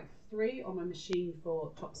up to about 3 on my machine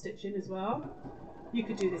for top stitching as well. You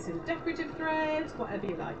could do this in a decorative thread, whatever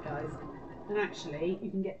you like, guys. And actually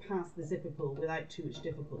you can get past the zipper pull without too much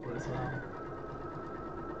difficulty as well.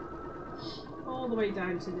 All the way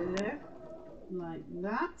down to there, like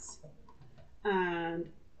that. And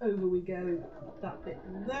over we go, that bit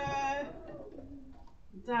there.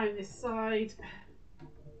 Down this side.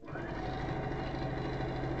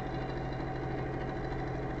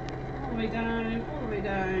 All the way down, all the way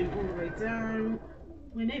down, all the way down.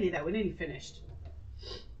 We're nearly there, we're nearly finished.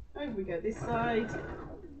 Over we go this side.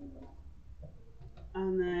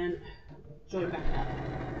 And then join back up.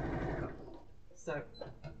 So,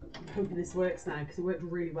 I'm hoping this works now because it worked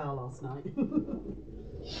really well last night.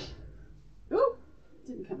 Oh,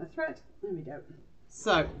 didn't cut my thread. There we go.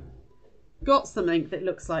 So, got something that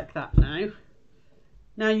looks like that now.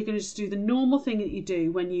 Now you're going to just do the normal thing that you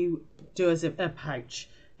do when you do a pouch.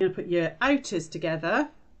 You're going to put your outers together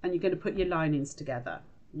and you're going to put your linings together.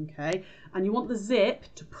 Okay, and you want the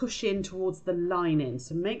zip to push in towards the lining.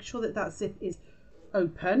 So make sure that that zip is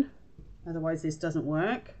open, otherwise this doesn't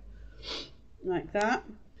work. Like that.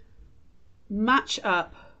 Match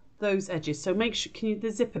up those edges. So make sure,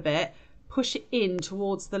 the zipper bit, push it in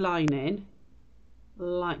towards the lining,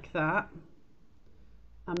 like that.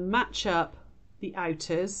 And match up the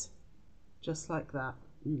outers, just like that.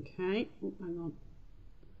 Okay, oh, hang on.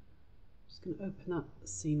 Just going to open that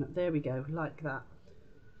seam up. There we go, like that.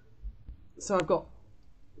 So I've got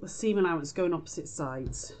the seam allowance going opposite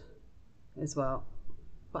sides as well.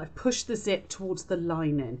 But I've pushed the zip towards the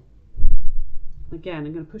lining. Again,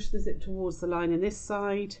 I'm going to push the zip towards the lining this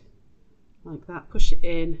side, like that. Push it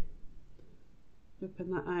in, open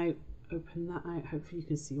that out, open that out. Hopefully you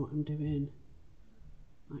can see what I'm doing.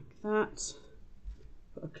 Like that.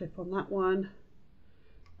 Put a clip on that one.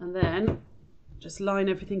 And then just line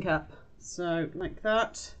everything up. So like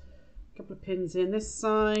that. A couple of pins in this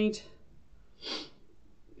side.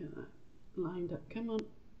 Get that lined up. Come on.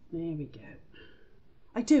 There we go.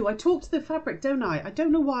 I talk to the fabric, don't I? I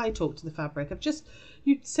don't know why I talk to the fabric.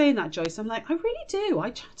 You saying that, Joyce, I'm like, I really do. I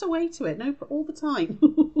chat away to it all the time.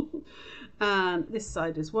 And this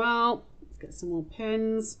side as well. Let's get some more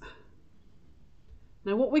pins.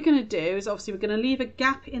 Now what we're going to do is obviously we're going to leave a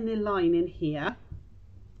gap in the lining here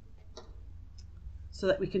so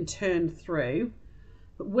that we can turn through.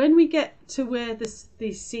 But when we get to where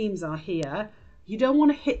these seams are here, you don't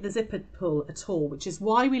want to hit the zipper pull at all, which is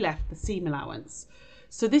why we left the seam allowance.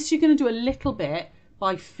 So this you're going to do a little bit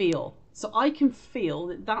by feel. So I can feel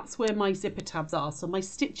that that's where my zipper tabs are. So my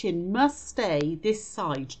stitching must stay this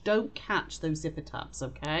side. Don't catch those zipper tabs,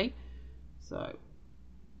 okay? So I'm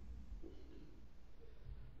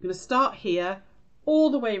going to start here all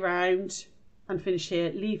the way around and finish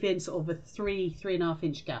here, leaving sort of a 3.5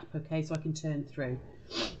 inch gap, okay? So I can turn through.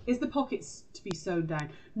 Is the pockets to be sewn down?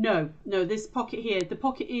 No, this pocket here, the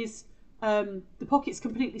pocket's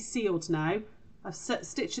completely sealed now. I've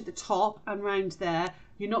stitched at the top and round there.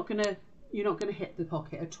 You're not gonna hit the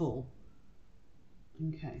pocket at all.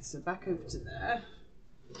 Okay, so back over to there.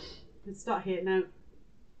 Let's start here now.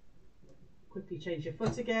 Quickly change your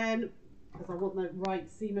foot again because I want the right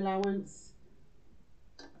seam allowance.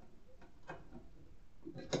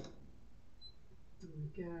 There we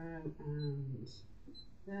go, and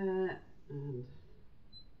there, and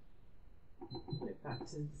put it back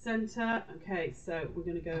to the centre. Okay, so we're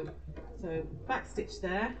going to go, so back stitch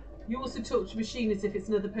there. You also talk to the machine as if it's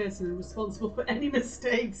another person responsible for any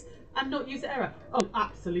mistakes and not use error. Oh,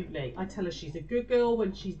 absolutely. I tell her she's a good girl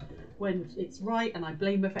when it's right, and I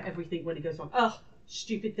blame her for everything when it goes wrong. Oh,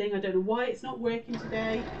 stupid thing. I don't know why it's not working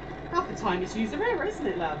today. Half the time it's user error, isn't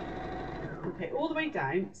it, love? Okay, all the way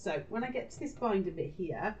down. So when I get to this binder bit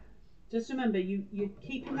here, just remember you're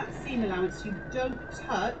keeping that seam allowance. You don't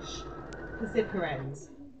touch the zipper ends,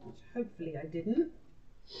 which hopefully I didn't.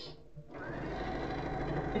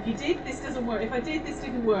 If you did, this doesn't work. If I did, this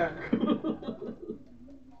didn't work.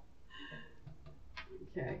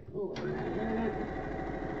 Okay, all the way around there.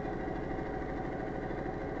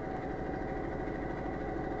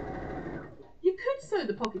 You could sew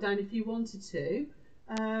the pocket down if you wanted to,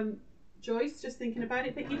 Joyce, just thinking about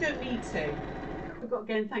it, but you don't need to. We've got,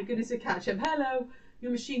 again, thank goodness for catch up. Hello,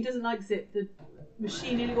 your machine doesn't like zip. The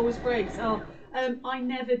machine nearly always breaks. Oh, I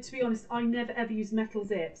never, to be honest, I never ever use metal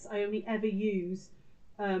zips. I only ever use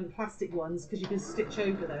plastic ones because you can stitch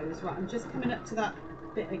over those. Right, I'm just coming up to that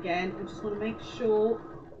bit again. I just want to make sure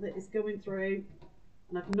that it's going through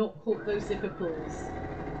and I've not caught those zipper pulls.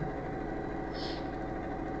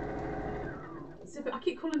 I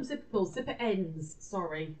keep calling them zipper pulls, zipper ends,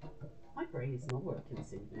 sorry. My brain is not working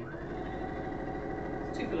this evening.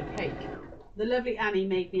 It's too full of cake. The lovely Annie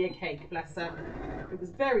made me a cake, bless her. It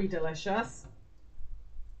was very delicious.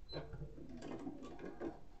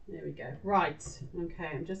 There we go. Right, okay,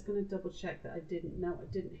 I'm just going to double check that I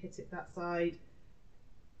didn't hit it that side.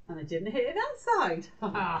 And I didn't hit it that side.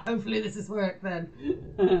 Hopefully this has worked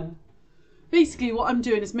then. Basically what I'm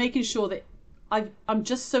doing is making sure that I'm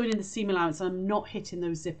just sewing in the seam allowance and I'm not hitting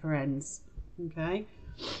those zipper ends. Okay.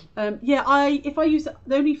 Yeah, if I use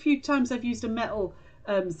the only few times I've used a metal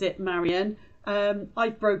zip, Marion, I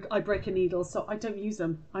break a needle, so I don't use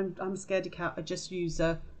them. I'm a scaredy cat. I just use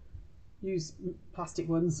plastic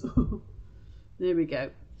ones. There we go.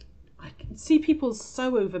 I can see people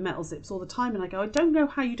sew over metal zips all the time and I go, I don't know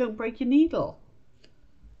how you don't break your needle.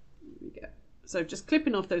 There we go. So just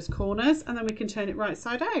clipping off those corners and then we can turn it right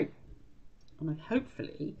side out. And I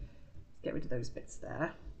hopefully get rid of those bits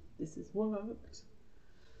there. This has worked.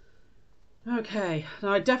 Okay,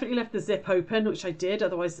 now I definitely left the zip open, which I did,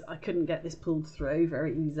 otherwise I couldn't get this pulled through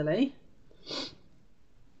very easily.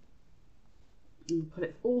 And put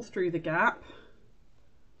it all through the gap.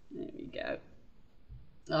 There we go.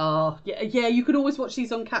 Oh, yeah, you can always watch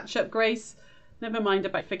these on catch up, Grace. Never mind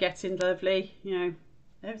about forgetting, lovely. You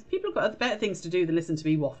know, people have got better things to do than listen to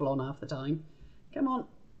me waffle on half the time. Come on.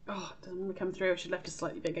 Oh, it doesn't want to come through. I should have left a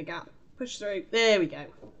slightly bigger gap. Push through. There we go.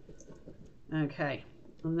 Okay,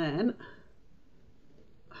 and then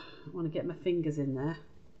I want to get my fingers in there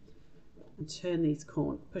and turn these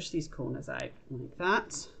push these corners out like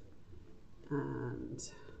that, and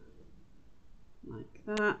like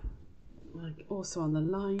that. Like also on the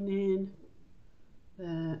lining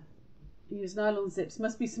there. Use nylon zips.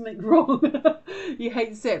 Must be something wrong. You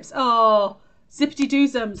hate zips. Oh, zippity doo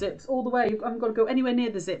zips all the way. I haven't got to go anywhere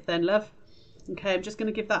near the zip then, love. Okay, I'm just going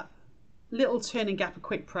to give that little turning gap a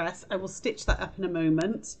quick press. I will stitch that up in a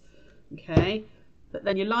moment. Okay, but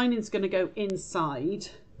then your lining's going to go inside,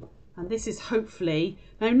 and this is hopefully,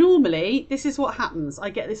 now normally this is what happens. I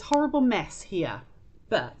get this horrible mess here,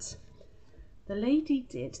 but the lady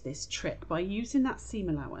did this trick by using that seam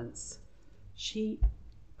allowance. She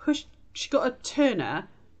got a turner,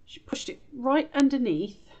 she pushed it right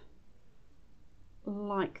underneath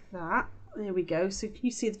like that. There we go. So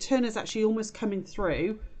you see the turner's actually almost coming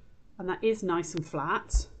through, and that is nice and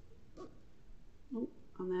flat. Oh,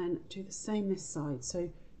 and then do the same this side. So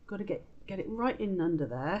you've got to get it right in under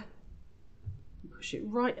there. Push it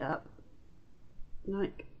right up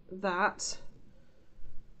like that.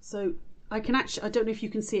 So I can actually, I don't know if you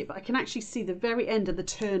can see it, but I can actually see the very end of the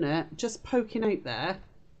turner just poking out there.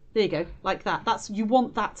 There you go, like that. You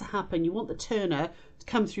want that to happen. You want the turner to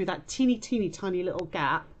come through that teeny tiny little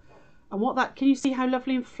gap. And can you see how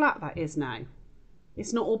lovely and flat that is now?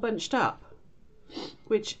 It's not all bunched up,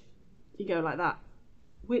 which you go like that,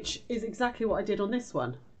 which is exactly what I did on this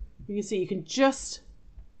one. You can see you can just,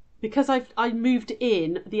 because I moved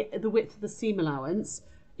in the width of the seam allowance,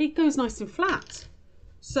 it goes nice and flat.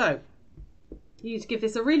 So you need to give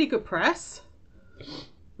this a really good press,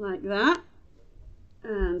 like that,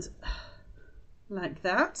 and like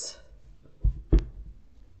that.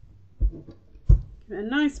 Give it a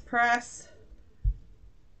nice press,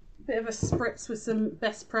 bit of a spritz with some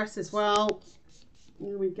best press as well.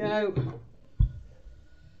 There we go,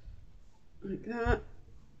 like that.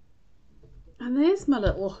 And there's my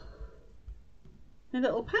little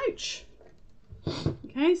pouch.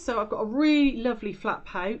 Okay, so I've got a really lovely flat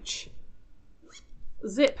pouch.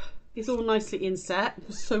 Zip is all nicely inset.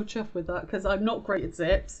 I'm so chuffed with that because I'm not great at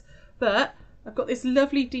zips, but I've got this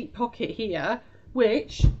lovely deep pocket here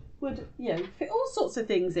which would, you know, fit all sorts of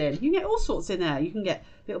things in. You can get all sorts in there. You can get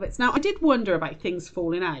little bits. Now I did wonder about things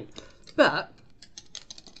falling out, but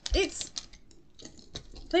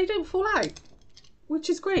they don't fall out, which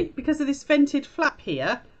is great because of this vented flap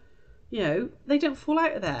here. You know, they don't fall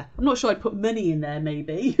out of there. I'm not sure I'd put money in there,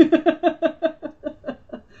 maybe.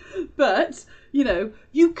 But, you know,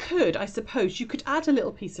 you could, I suppose, you could add a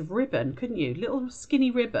little piece of ribbon, couldn't you? Little skinny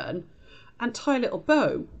ribbon, and tie a little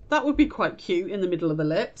bow. That would be quite cute in the middle of the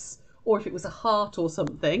lips, or if it was a heart or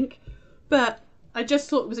something. But I just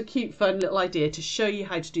thought it was a cute, fun little idea to show you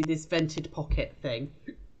how to do this vented pocket thing.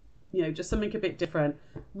 you know, just something a bit different.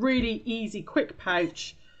 Really easy, quick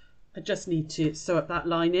pouch. I just need to sew up that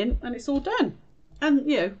line in and it's all done. And,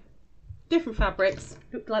 you know, different fabrics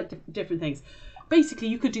look like different things. Basically,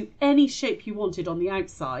 you could do any shape you wanted on the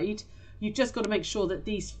outside. You've just got to make sure that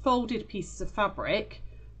these folded pieces of fabric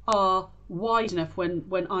are wide enough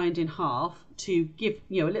when ironed in half to give,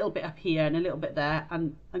 you know, a little bit up here and a little bit there,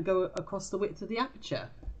 and go across the width of the aperture,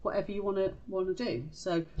 whatever you want to do.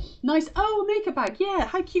 So nice. Oh, a makeup bag. Yeah,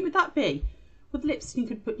 how cute would that be? With lips, you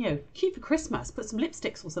could put, you know, cute for Christmas, put some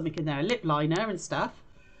lipsticks or something in there, a lip liner and stuff.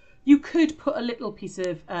 You could put a little piece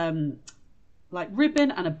of like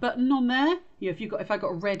ribbon and a button on there. You know, if I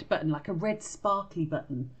got a red button, like a red sparkly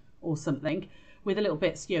button or something, with a little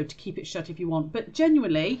bit, you know, to keep it shut if you want. But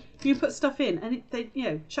genuinely, you put stuff in and they, you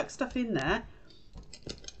know, chuck stuff in there,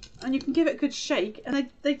 and you can give it a good shake, and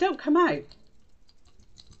they don't come out.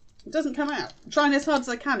 It doesn't come out. I'm trying as hard as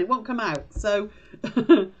I can, it won't come out. So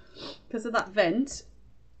because of that vent,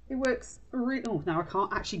 it works really. Oh, now I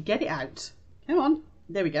can't actually get it out. Come on,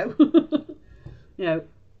 there we go. You know,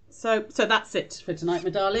 so that's it for tonight, my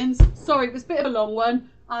darlings. Sorry, it was a bit of a long one.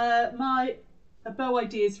 My bow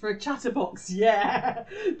ideas for a chatterbox, yeah.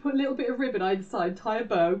 Put a little bit of ribbon either side, tie a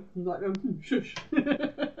bow. I'm like, oh, shush.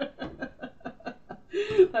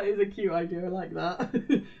 That is a cute idea, I like that.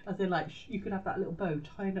 As in, like, you could have that little bow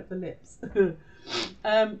tying up the lips.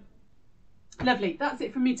 Lovely, that's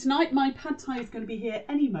it from me tonight. My pad thai is going to be here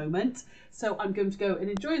any moment, so I'm going to go and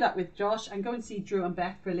enjoy that with Josh and go and see Drew and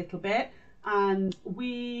Beth for a little bit. And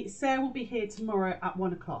Sarah will be here tomorrow at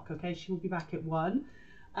 1 o'clock, okay? She will be back at 1.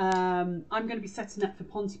 I'm going to be setting up for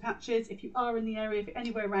Ponty Patches. If you are in the area, if you're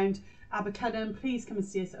anywhere around Abercudden, please come and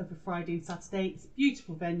see us over Friday and Saturday. It's a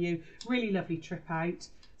beautiful venue, really lovely trip out.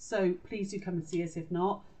 So please do come and see us if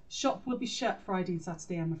not. Shop will be shut Friday and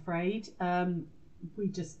Saturday, I'm afraid. We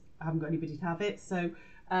just haven't got anybody to have it. So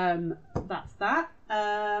that's that.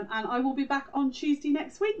 And I will be back on Tuesday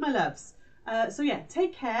next week, my loves. So yeah,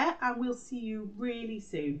 take care and we'll see you really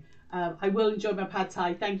soon. I will enjoy my pad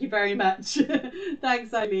thai. Thank you very much.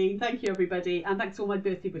 Thanks, Eileen. Thank you, everybody. And thanks for all my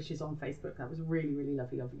birthday wishes on Facebook. That was really, really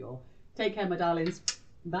lovely of you all. Take care, my darlings.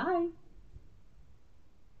 Bye.